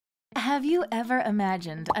Have you ever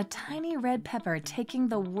imagined a tiny red pepper taking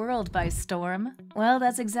the world by storm? Well,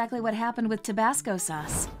 that's exactly what happened with Tabasco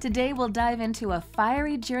sauce. Today we'll dive into a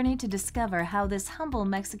fiery journey to discover how this humble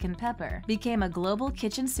Mexican pepper became a global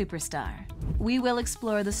kitchen superstar. We will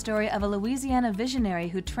explore the story of a Louisiana visionary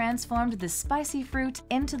who transformed this spicy fruit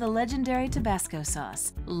into the legendary Tabasco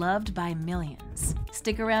sauce, loved by millions.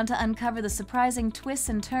 Stick around to uncover the surprising twists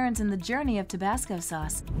and turns in the journey of Tabasco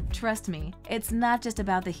sauce. Trust me, it's not just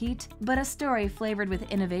about the heat, but a story flavored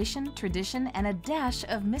with innovation, tradition, and a dash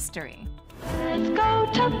of mystery. Let's go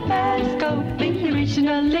Tabasco, the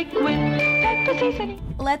original liquid pepper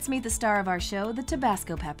seasoning. Let's meet the star of our show, the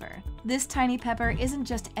Tabasco pepper. This tiny pepper isn't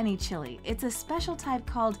just any chili, it's a special type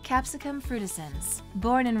called Capsicum frutescens.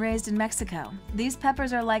 Born and raised in Mexico, these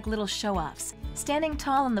peppers are like little show-offs, standing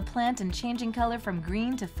tall on the plant and changing color from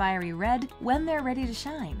green to fiery red when they're ready to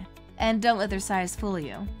shine. And don't let their size fool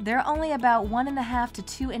you. They're only about 1.5 to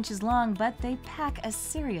 2 inches long, but they pack a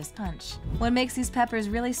serious punch. What makes these peppers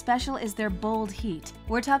really special is their bold heat.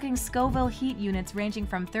 We're talking Scoville heat units ranging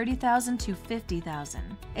from 30,000 to 50,000.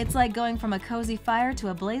 It's like going from a cozy fire to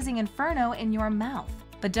a blazing inferno in your mouth.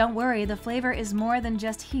 But don't worry, the flavor is more than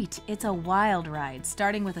just heat. It's a wild ride,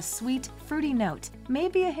 starting with a sweet, fruity note,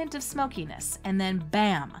 maybe a hint of smokiness, and then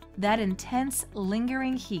bam! That intense,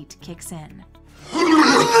 lingering heat kicks in.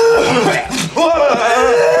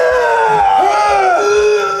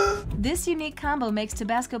 This unique combo makes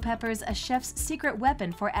Tabasco peppers a chef's secret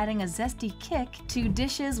weapon for adding a zesty kick to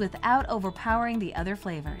dishes without overpowering the other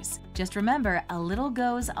flavors. Just remember, a little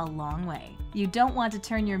goes a long way. You don't want to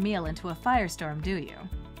turn your meal into a firestorm, do you?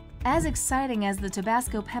 As exciting as the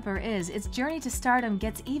Tabasco pepper is, its journey to stardom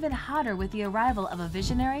gets even hotter with the arrival of a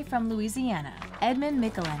visionary from Louisiana, Edmond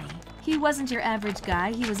Michelini. He wasn't your average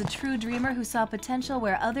guy, he was a true dreamer who saw potential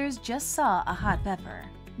where others just saw a hot pepper.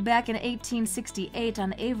 Back in 1868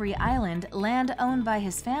 on Avery Island, land owned by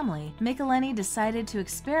his family, Michelini decided to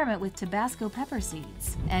experiment with Tabasco pepper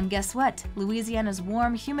seeds. And guess what? Louisiana's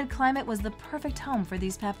warm, humid climate was the perfect home for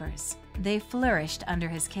these peppers. They flourished under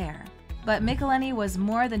his care. But Michelini was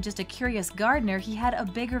more than just a curious gardener, he had a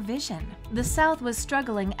bigger vision. The South was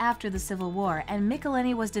struggling after the Civil War, and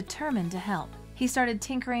Michelini was determined to help. He started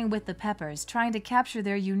tinkering with the peppers, trying to capture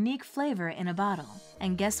their unique flavor in a bottle.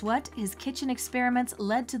 And guess what? His kitchen experiments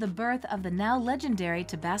led to the birth of the now legendary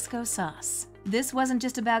Tabasco sauce. This wasn't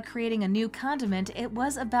just about creating a new condiment, it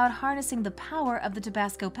was about harnessing the power of the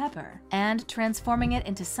Tabasco pepper and transforming it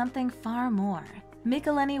into something far more.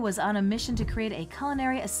 Michelini was on a mission to create a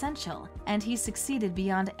culinary essential, and he succeeded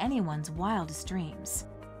beyond anyone's wildest dreams.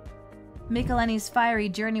 Michelini's fiery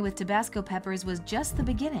journey with Tabasco peppers was just the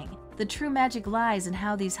beginning. The true magic lies in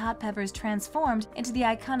how these hot peppers transformed into the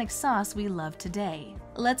iconic sauce we love today.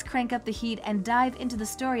 Let's crank up the heat and dive into the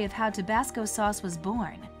story of how Tabasco sauce was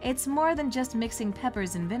born. It's more than just mixing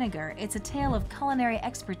peppers and vinegar, it's a tale of culinary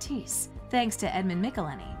expertise, thanks to Edmond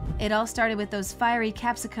Michelini. It all started with those fiery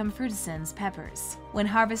Capsicum frutescens peppers. When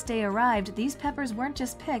harvest day arrived, these peppers weren't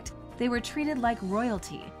just picked, they were treated like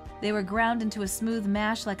royalty. They were ground into a smooth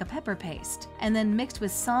mash like a pepper paste, and then mixed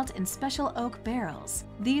with salt in special oak barrels.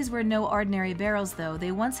 These were no ordinary barrels though,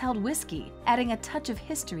 they once held whiskey, adding a touch of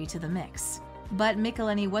history to the mix. But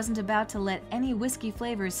Michelini wasn't about to let any whiskey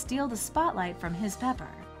flavors steal the spotlight from his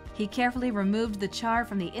pepper. He carefully removed the char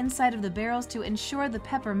from the inside of the barrels to ensure the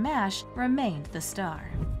pepper mash remained the star.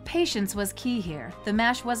 Patience was key here. The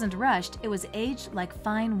mash wasn't rushed, it was aged like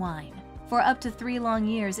fine wine. For up to 3 long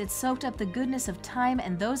years, it soaked up the goodness of time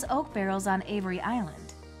and those oak barrels on Avery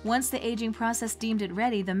Island. Once the aging process deemed it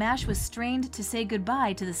ready, the mash was strained to say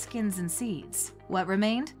goodbye to the skins and seeds. What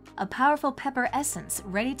remained? A powerful pepper essence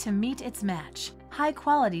ready to meet its match,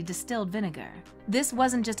 high-quality distilled vinegar. This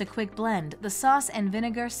wasn't just a quick blend, the sauce and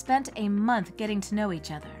vinegar spent a month getting to know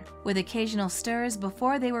each other, with occasional stirs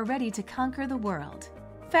before they were ready to conquer the world.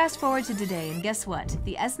 Fast forward to today, and guess what?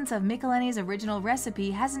 The essence of Michelini's original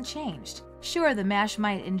recipe hasn't changed. Sure, the mash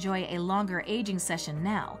might enjoy a longer aging session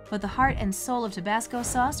now, but the heart and soul of Tabasco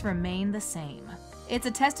sauce remain the same. It's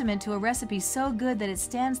a testament to a recipe so good that it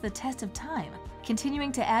stands the test of time,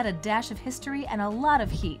 continuing to add a dash of history and a lot of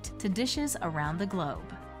heat to dishes around the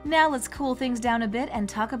globe. Now let's cool things down a bit and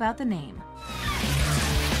talk about the name.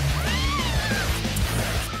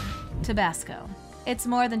 Tabasco. It's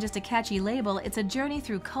more than just a catchy label, it's a journey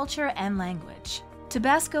through culture and language.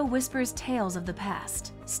 Tabasco whispers tales of the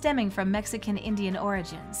past, stemming from Mexican Indian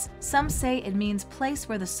origins. Some say it means place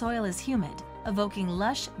where the soil is humid, evoking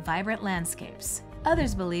lush, vibrant landscapes.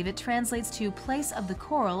 Others believe it translates to place of the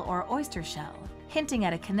coral or oyster shell. hinting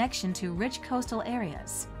at a connection to rich coastal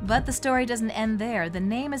areas. But the story doesn't end there. The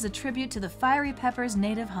name is a tribute to the fiery pepper's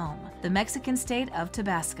native home, the Mexican state of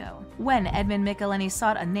Tabasco. When Edmund Michelini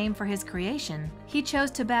sought a name for his creation, he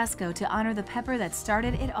chose Tabasco to honor the pepper that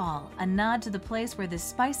started it all, a nod to the place where this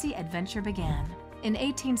spicy adventure began. In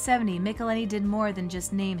 1870, Michelini did more than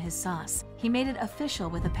just name his sauce. He made it official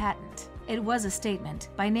with a patent. It was a statement.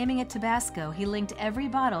 By naming it Tabasco, he linked every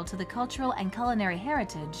bottle to the cultural and culinary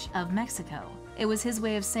heritage of Mexico. It was his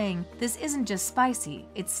way of saying, this isn't just spicy,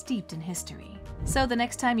 it's steeped in history. So the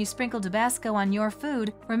next time you sprinkle Tabasco on your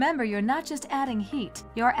food, remember you're not just adding heat,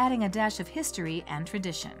 you're adding a dash of history and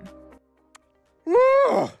tradition.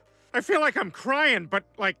 Woo! I feel like I'm crying, but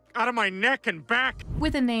like out of my neck and back.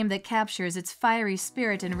 With a name that captures its fiery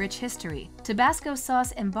spirit and rich history, Tabasco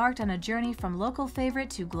sauce embarked on a journey from local favorite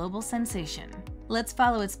to global sensation. Let's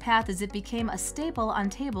follow its path as it became a staple on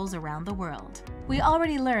tables around the world. We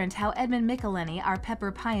already learned how Edmund Michelini, our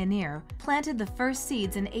pepper pioneer, planted the first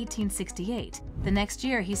seeds in 1868. The next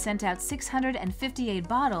year, he sent out 658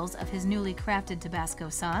 bottles of his newly crafted Tabasco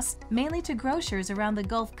sauce, mainly to grocers around the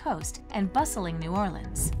Gulf Coast and bustling New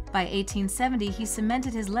Orleans. By 1870, he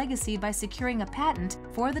cemented his legacy by securing a patent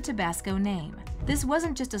for the Tabasco name. This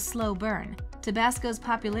wasn't just a slow burn. Tabasco's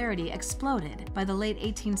popularity exploded. By the late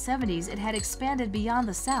 1870s, it had expanded beyond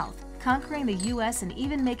the South, conquering the US and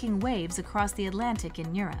even making waves across the Atlantic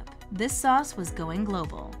in Europe. This sauce was going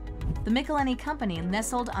global. The Michelini Company,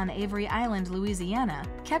 nestled on Avery Island, Louisiana,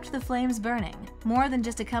 kept the flames burning. More than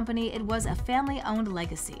just a company, it was a family-owned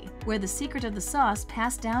legacy, where the secret of the sauce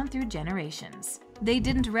passed down through generations. They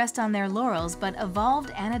didn't rest on their laurels, but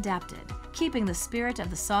evolved and adapted, keeping the spirit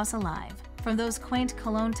of the sauce alive. From those quaint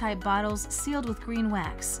cologne-type bottles sealed with green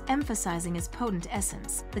wax, emphasizing its potent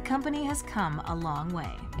essence, the company has come a long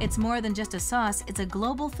way. It's more than just a sauce, it's a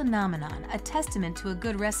global phenomenon, a testament to a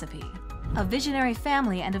good recipe, a visionary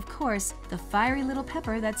family, and of course, the fiery little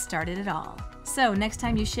pepper that started it all. So next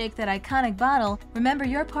time you shake that iconic bottle, remember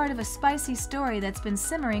you're part of a spicy story that's been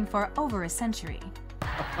simmering for over a century.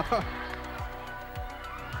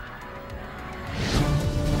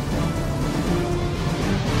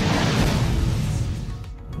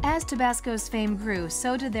 As Tabasco's fame grew,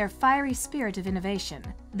 so did their fiery spirit of innovation.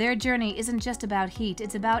 Their journey isn't just about heat,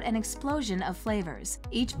 it's about an explosion of flavors,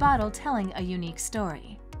 each bottle telling a unique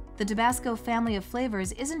story. The Tabasco family of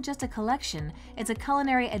flavors isn't just a collection, it's a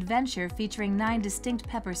culinary adventure featuring 9 distinct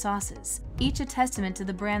pepper sauces, each a testament to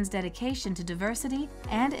the brand's dedication to diversity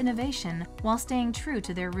and innovation while staying true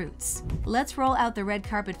to their roots. Let's roll out the red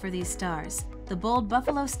carpet for these stars. The bold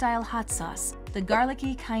buffalo-style hot sauce, the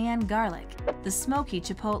garlicky cayenne garlic, the smoky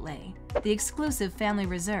chipotle, the exclusive family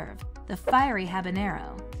reserve, the fiery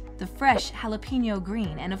habanero, the fresh jalapeno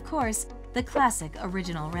green, and of course, the classic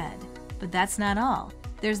original red. But that's not all.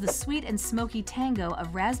 There's the sweet and smoky tango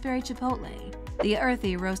of raspberry chipotle, the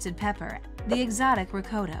earthy roasted pepper, the exotic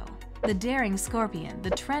ricotta, the daring scorpion,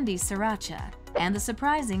 the trendy sriracha, and the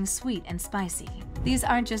surprising sweet and spicy. These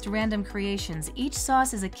aren't just random creations. Each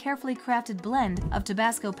sauce is a carefully crafted blend of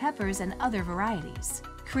Tabasco peppers and other varieties,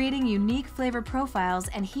 creating unique flavor profiles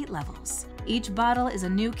and heat levels. Each bottle is a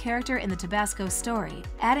new character in the Tabasco story,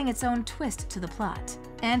 adding its own twist to the plot.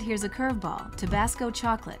 And here's a curveball, Tabasco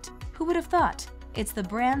chocolate. Who would have thought? It's the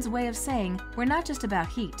brand's way of saying, we're not just about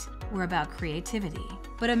heat, we're about creativity.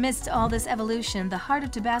 But amidst all this evolution, the heart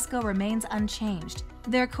of Tabasco remains unchanged.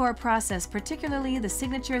 Their core process, particularly the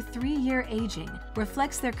signature 3-year aging,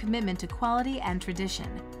 reflects their commitment to quality and tradition.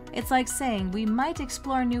 It's like saying we might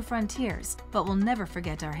explore new frontiers, but we'll never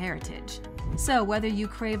forget our heritage. So whether you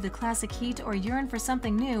crave the classic heat or yearn for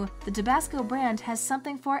something new, the Tabasco brand has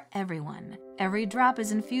something for everyone. Every drop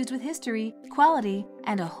is infused with history, quality,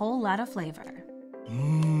 and a whole lot of flavor.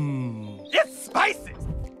 It's spicy!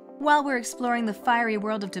 While we're exploring the fiery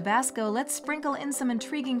world of Tabasco, let's sprinkle in some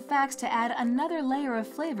intriguing facts to add another layer of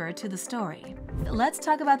flavor to the story. Let's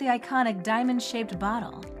talk about the iconic diamond-shaped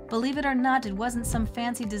bottle. Believe it or not, it wasn't some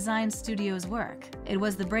fancy design studio's work. It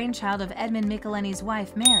was the brainchild of Edmund Michelini's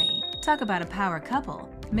wife, Mary. Talk about a power couple.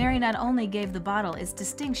 Mary not only gave the bottle its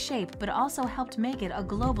distinct shape, but also helped make it a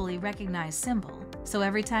globally recognized symbol. So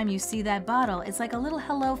every time you see that bottle, it's like a little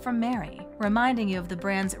hello from Mary, reminding you of the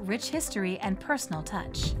brand's rich history and personal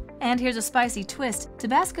touch. And here's a spicy twist,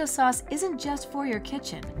 Tabasco sauce isn't just for your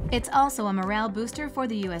kitchen. It's also a morale booster for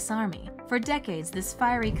the US Army. For decades, this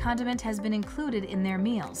fiery condiment has been included in their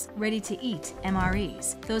meals, ready-to-eat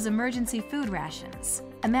MREs, those emergency food rations.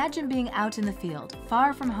 Imagine being out in the field,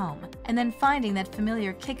 far from home, and then finding that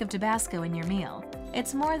familiar kick of Tabasco in your meal.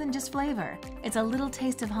 It's more than just flavor. It's a little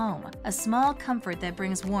taste of home, a small comfort that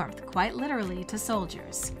brings warmth, quite literally, to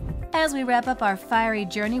soldiers. As we wrap up our fiery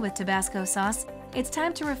journey with Tabasco sauce, It's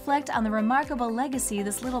time to reflect on the remarkable legacy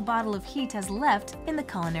this little bottle of heat has left in the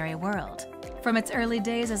culinary world. From its early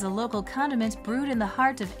days as a local condiment brewed in the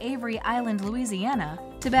heart of Avery Island, Louisiana,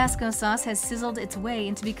 Tabasco sauce has sizzled its way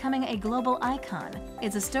into becoming a global icon.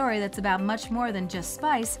 It's a story that's about much more than just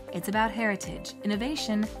spice, it's about heritage,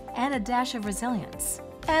 innovation, and a dash of resilience.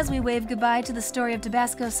 As we wave goodbye to the story of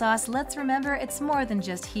Tabasco sauce, let's remember it's more than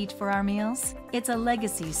just heat for our meals. It's a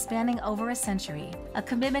legacy spanning over a century, a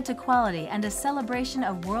commitment to quality, and a celebration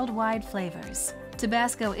of worldwide flavors.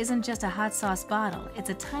 Tabasco isn't just a hot sauce bottle,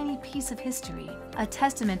 it's a tiny piece of history, a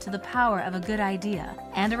testament to the power of a good idea,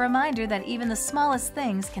 and a reminder that even the smallest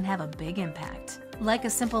things can have a big impact. Like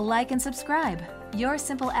a simple like and subscribe. Your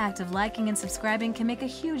simple act of liking and subscribing can make a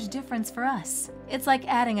huge difference for us. It's like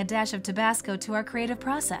adding a dash of Tabasco to our creative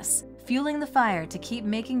process, fueling the fire to keep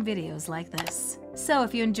making videos like this. So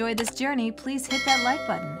if you enjoyed this journey, please hit that like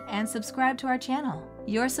button and subscribe to our channel.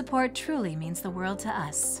 Your support truly means the world to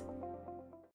us.